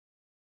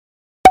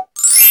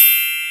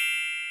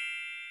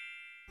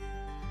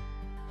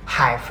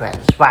Hi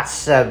friends,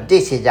 what's up?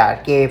 This is our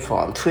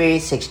iPhone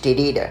 360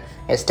 reader.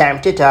 It's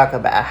time to talk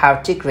about how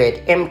to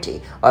create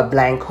empty or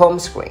blank home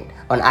screen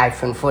on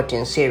iPhone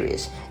 14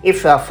 series.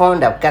 If you are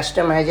fond of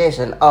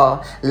customization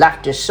or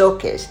love to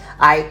showcase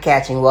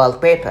eye-catching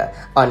wallpaper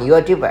on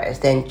your device,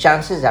 then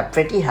chances are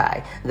pretty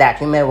high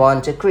that you may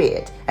want to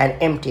create an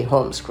empty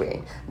home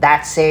screen.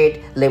 That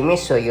said, let me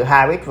show you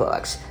how it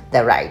works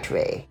the right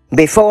way.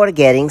 Before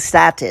getting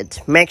started,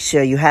 make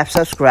sure you have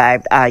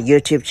subscribed our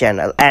YouTube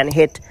channel and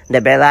hit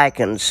the bell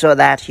icon so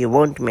that you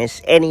won't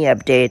miss any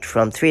update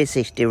from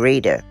 360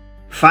 Reader.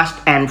 First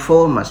and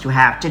foremost, you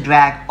have to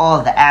drag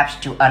all the apps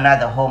to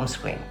another home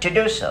screen. To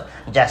do so,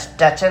 just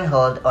touch and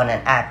hold on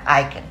an app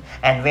icon,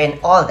 and when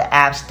all the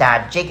apps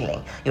start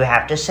jiggling, you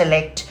have to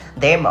select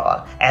them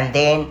all and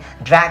then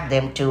drag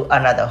them to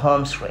another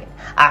home screen.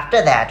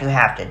 After that, you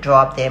have to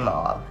drop them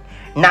all.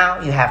 Now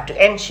you have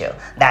to ensure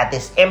that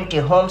this empty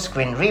home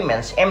screen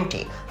remains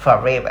empty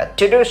forever.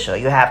 To do so,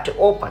 you have to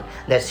open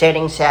the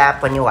Settings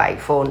app on your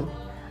iPhone.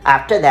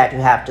 After that, you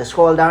have to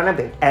scroll down a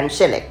bit and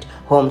select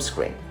Home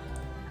Screen.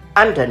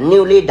 Under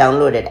Newly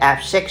Downloaded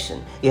Apps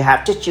section, you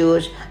have to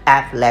choose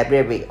App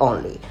Library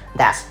only.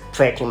 That's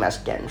pretty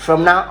much done.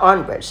 From now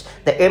onwards,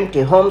 the empty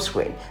home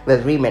screen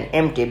will remain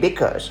empty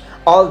because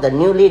all the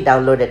newly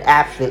downloaded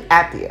apps will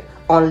appear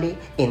only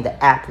in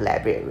the App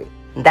Library.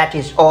 That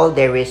is all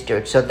there is to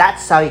it. So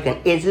that's how you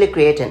can easily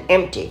create an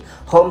empty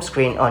home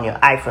screen on your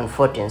iPhone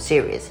 14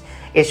 series.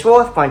 It's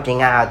worth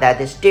pointing out that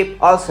this tip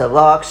also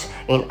works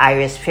in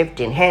iOS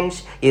 15,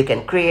 hence you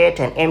can create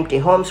an empty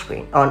home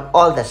screen on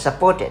all the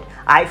supported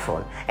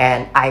iPhone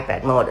and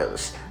iPad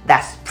models.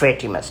 That's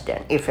pretty much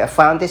done. If you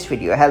found this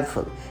video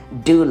helpful,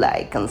 do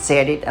like and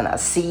share it, and I'll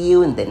see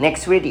you in the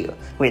next video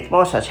with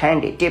more such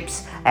handy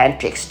tips and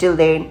tricks. Till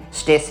then,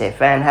 stay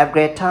safe and have a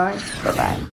great time. Bye-bye.